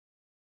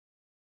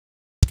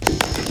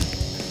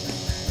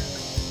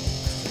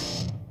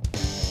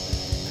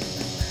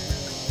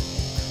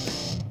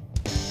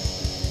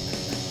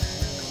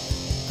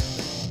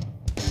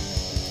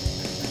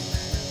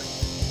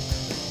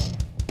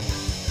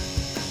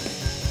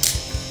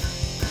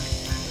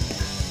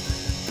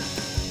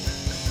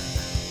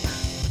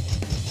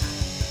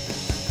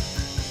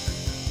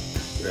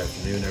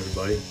afternoon,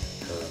 everybody.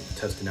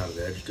 Testing out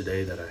an edge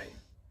today that I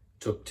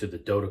took to the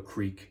Dota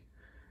Creek,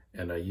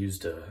 and I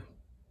used a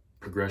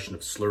progression of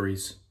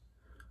slurries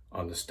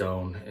on the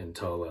stone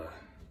until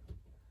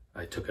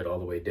I took it all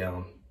the way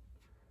down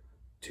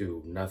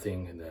to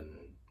nothing, and then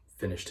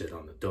finished it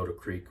on the Dota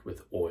Creek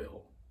with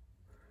oil.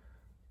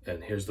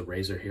 And here's the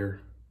razor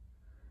here.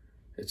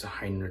 It's a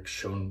Heinrich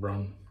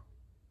Schönbrunn.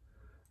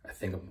 I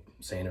think I'm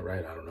saying it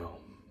right, I don't know,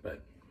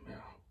 but yeah.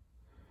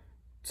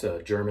 It's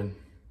a German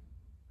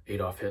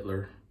Adolf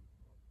Hitler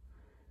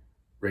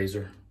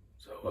razor,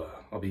 so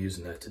I'll be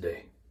using that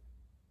today.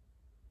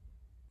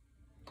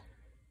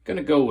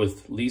 Gonna go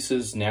with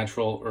Lisa's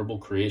Natural Herbal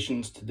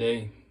Creations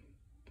today.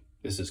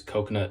 This is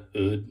coconut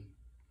oud.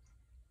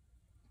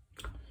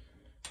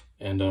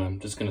 And I'm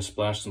just gonna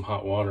splash some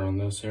hot water on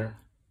this here.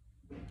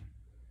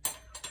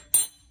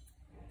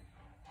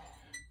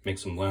 Make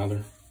some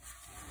lather.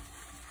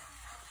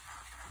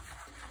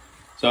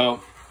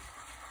 So,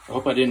 I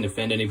hope I didn't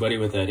offend anybody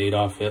with that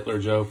Adolf Hitler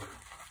joke.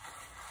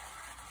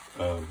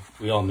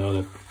 We all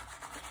know that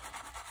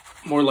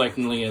more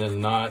likely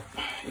than not,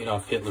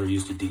 Adolf Hitler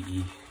used a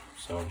DE,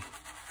 so.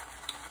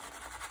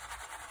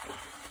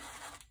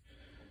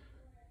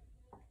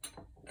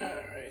 All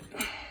right,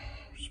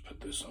 just put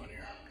this on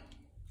here.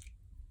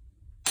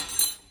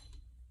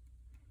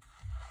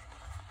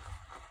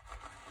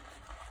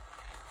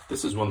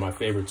 This is one of my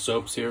favorite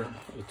soaps here.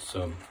 It's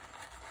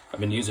I've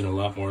been using it a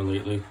lot more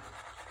lately.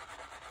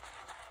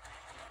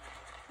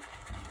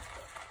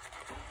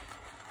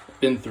 I've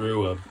been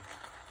through a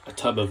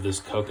tub of this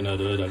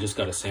coconut oud. I just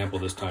got a sample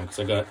this time because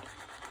I got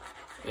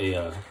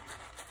a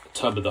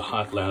tub of the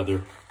hot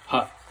leather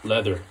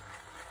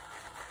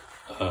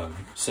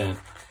scent,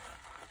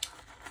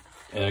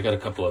 and I got a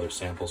couple other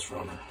samples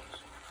from her.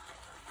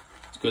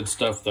 It's good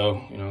stuff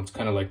though. You know, it's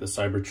kind of like the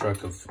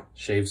Cybertruck of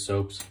shave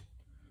soaps.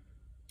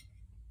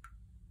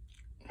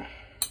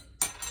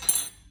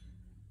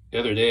 The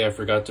other day I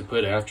forgot to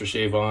put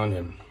aftershave on,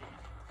 and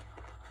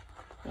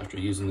after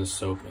using this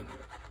soap, and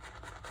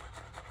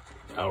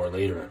an hour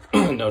later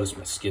I noticed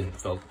my skin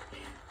felt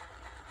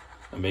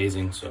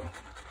amazing. So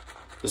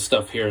this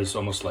stuff here is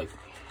almost like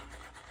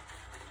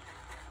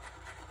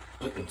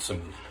putting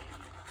some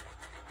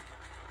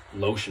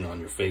lotion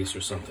on your face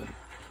or something.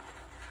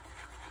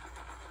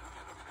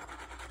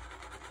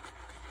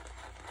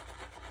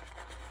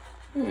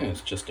 Yeah,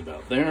 it's just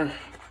about there.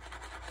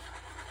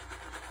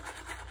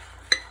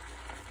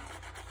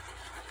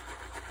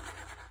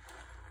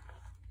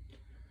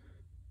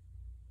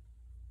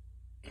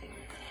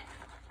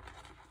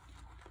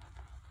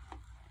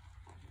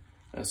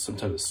 I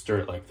sometimes stir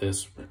it like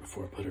this right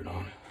before I put it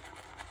on.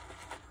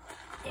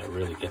 That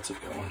really gets it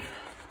going here.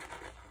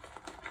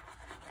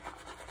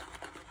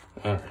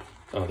 All right.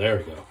 Oh, there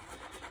we go.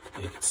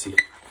 You can see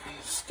it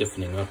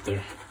stiffening up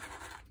there.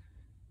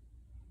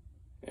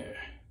 There.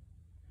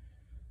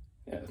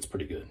 Yeah, that's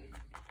pretty good.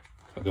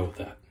 I'll go with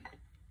that.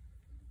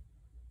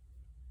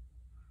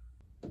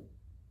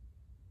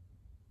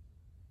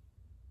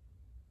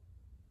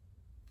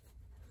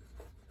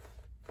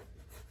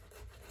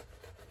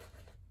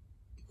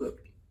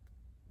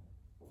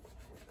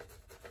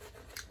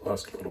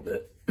 Lost a little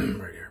bit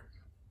right here.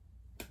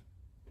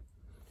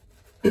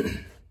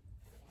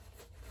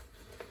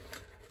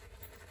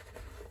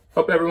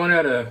 Hope everyone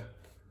had a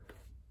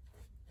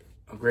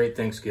great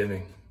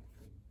Thanksgiving.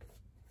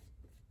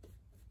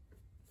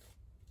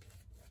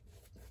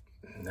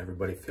 And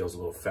everybody feels a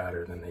little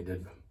fatter than they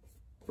did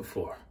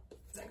before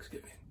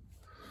Thanksgiving.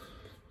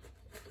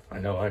 I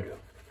know I do.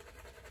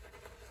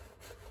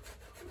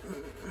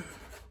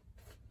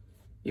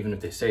 Even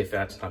if they say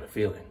fat's not a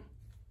feeling.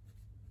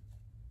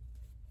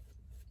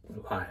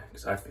 I'm lying,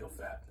 because I feel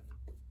fat.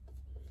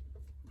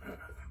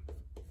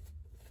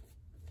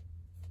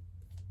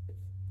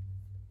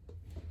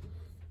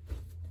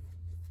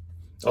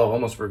 Oh,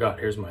 almost forgot.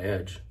 Here's my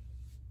edge.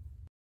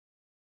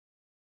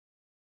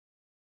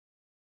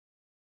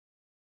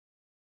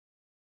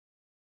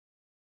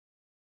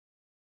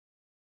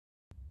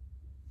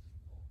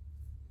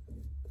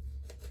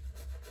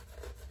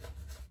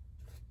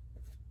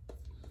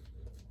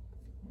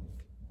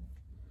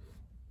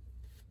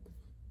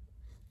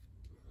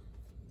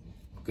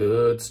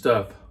 Good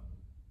stuff.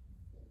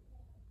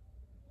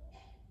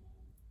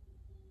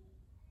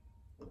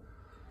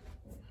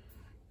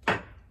 I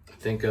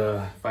think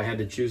if I had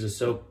to choose a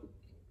soap,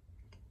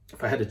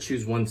 if I had to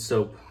choose one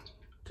soap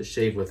to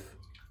shave with,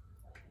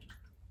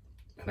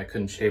 and I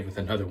couldn't shave with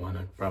another one,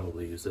 I'd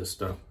probably use this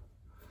stuff.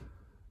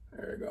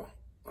 There we go.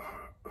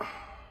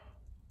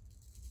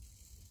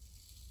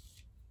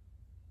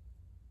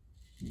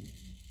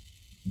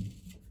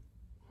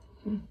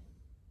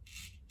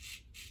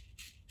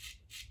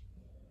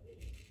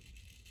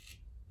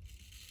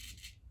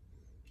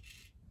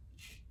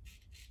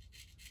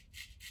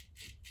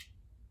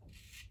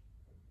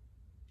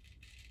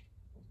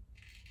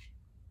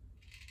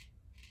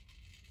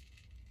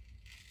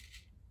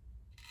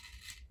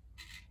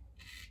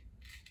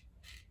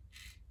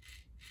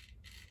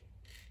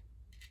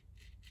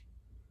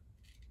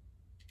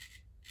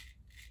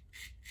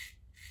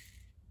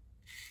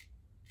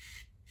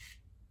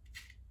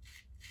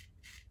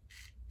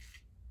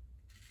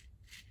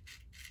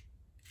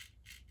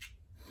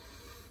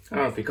 I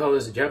don't know if you call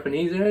this a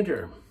Japanese edge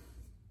or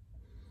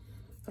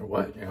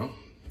what, you know.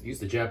 Use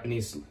the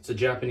Japanese, it's a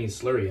Japanese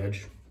slurry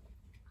edge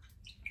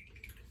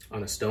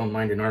on a stone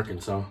mined in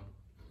Arkansas.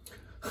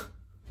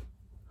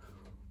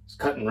 It's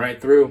cutting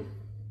right through.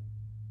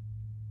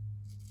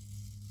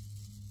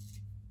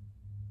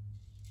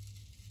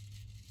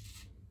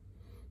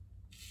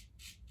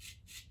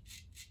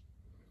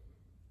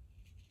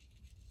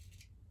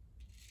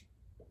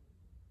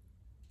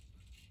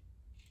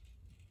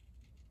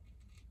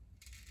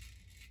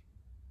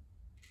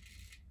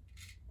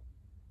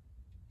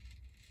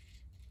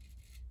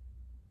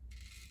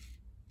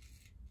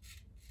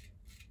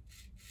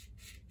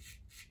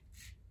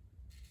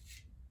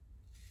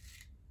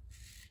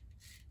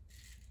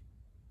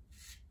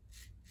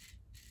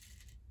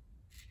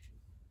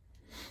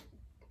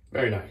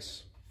 Very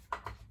nice.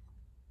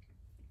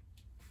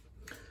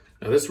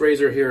 Now this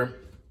razor here,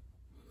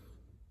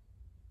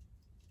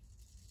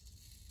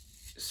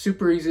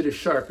 super easy to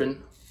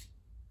sharpen.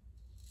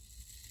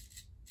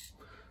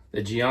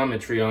 The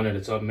geometry on it,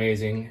 it's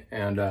amazing.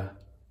 And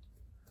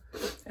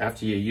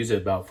after you use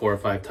it about 4 or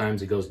 5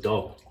 times, it goes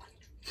dull.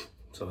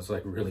 So it's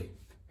like really,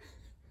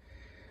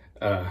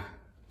 I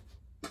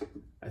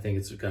think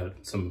it's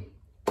got some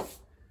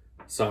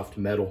soft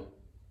metal.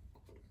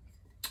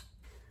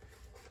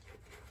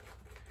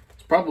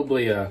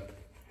 Probably a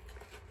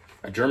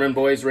German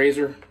boy's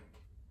razor,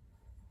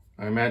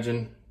 I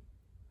imagine.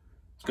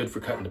 It's good for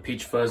cutting the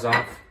peach fuzz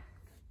off.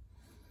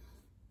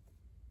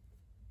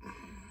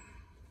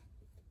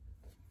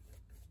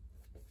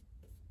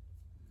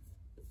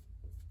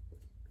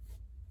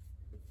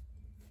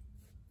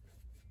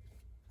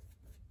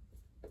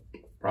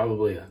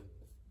 Probably a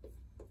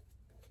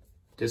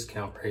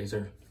discount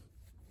razor,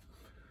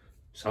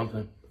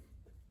 something.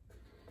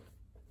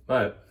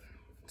 But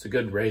it's a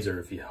good razor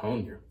if you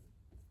hone your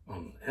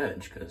on the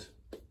edge, because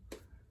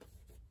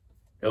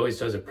it always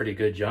does a pretty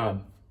good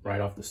job right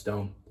off the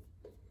stone.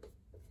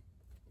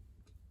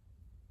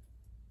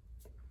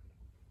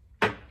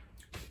 This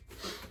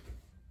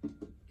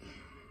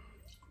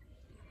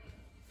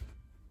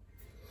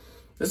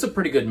is a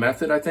pretty good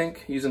method, I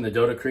think, using the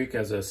Dota Creek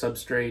as a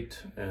substrate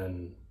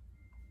and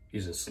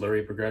using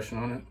slurry progression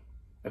on it.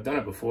 I've done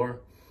it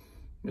before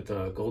with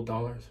gold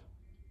dollars.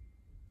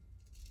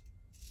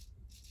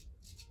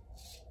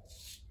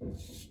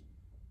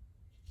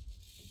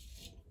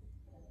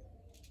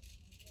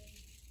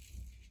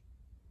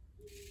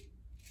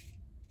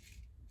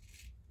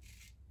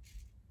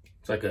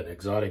 It's like an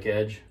exotic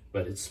edge,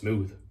 but it's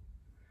smooth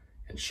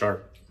and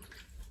sharp.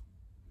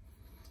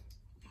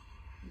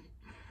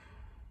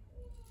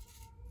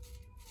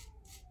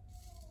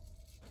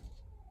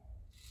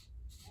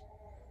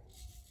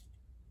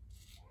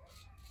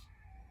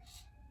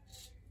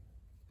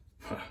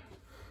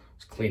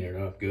 Let's clean it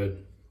up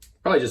good.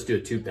 Probably just do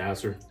a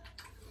 2-passer.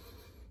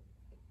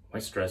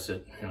 Might stress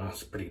it, you know,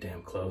 it's pretty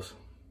damn close.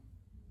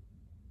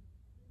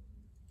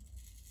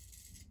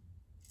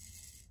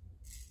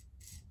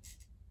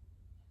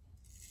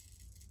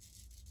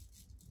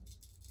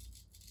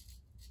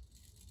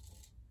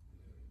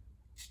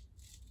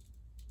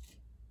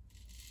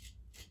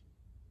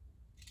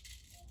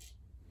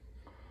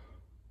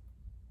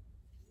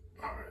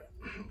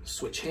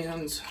 Switch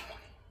hands.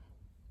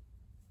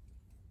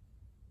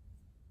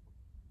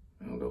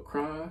 I'll go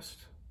crossed.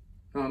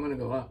 No, I'm gonna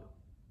go up.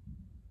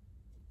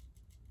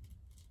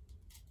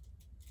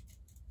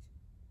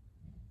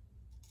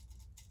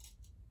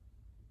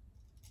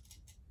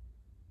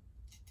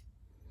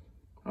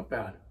 Not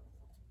bad.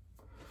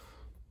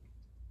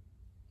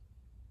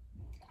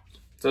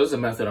 So this is a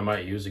method I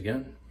might use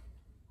again.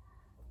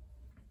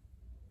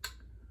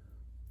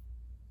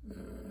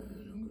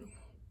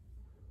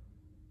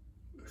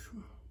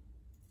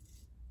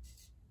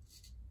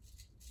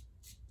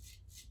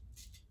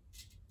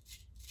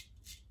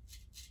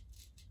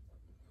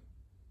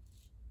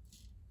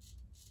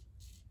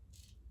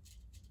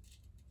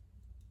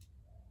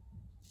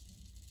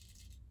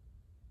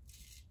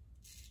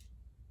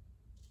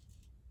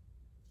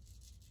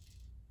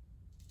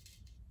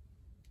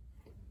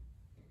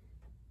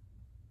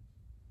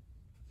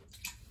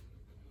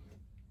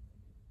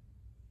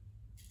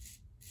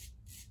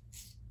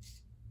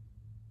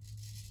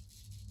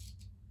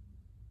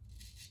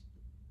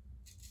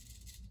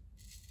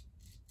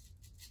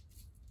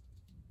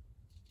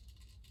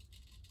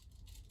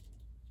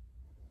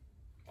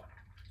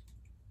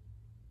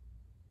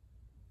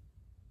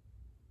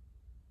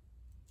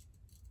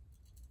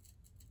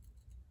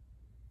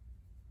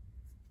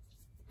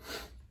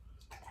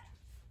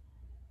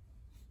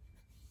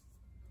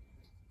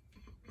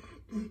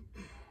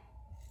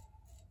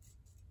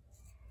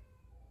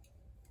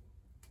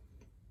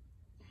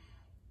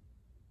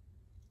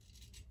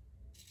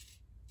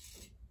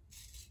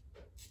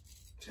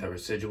 See that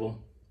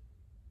residual?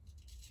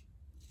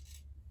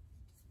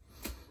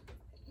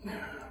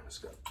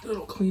 Just got a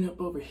little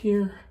cleanup over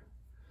here.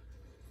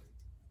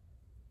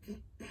 It's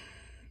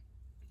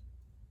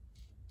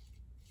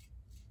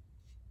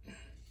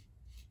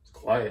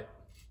quiet.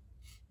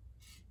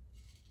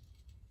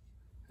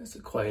 That's a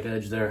quiet white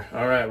edge there.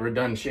 All right, we're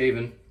done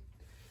shaving.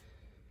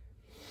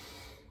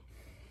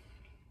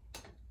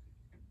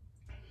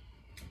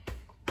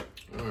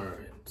 All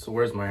right, so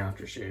where's my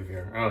aftershave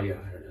here? Oh yeah,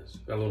 here it is.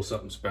 Got a little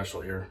something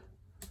special here.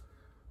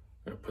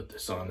 I'm gonna put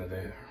this on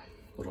there,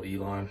 little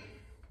Elon.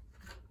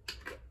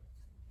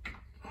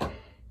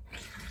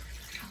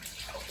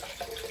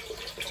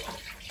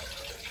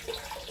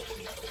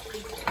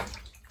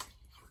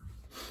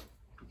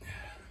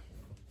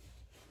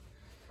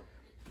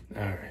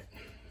 All right.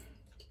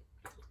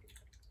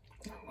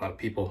 A lot of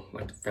people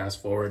like to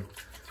fast forward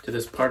to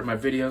this part of my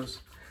videos.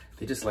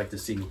 They just like to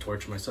see me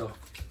torture myself.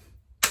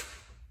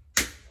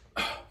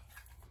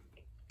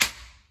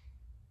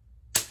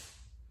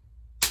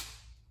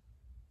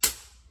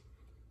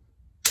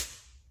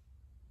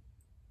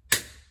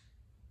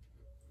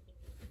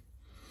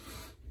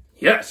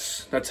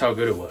 Yes, that's how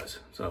good it was.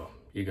 So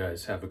you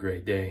guys have a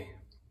great day.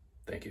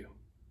 Thank you.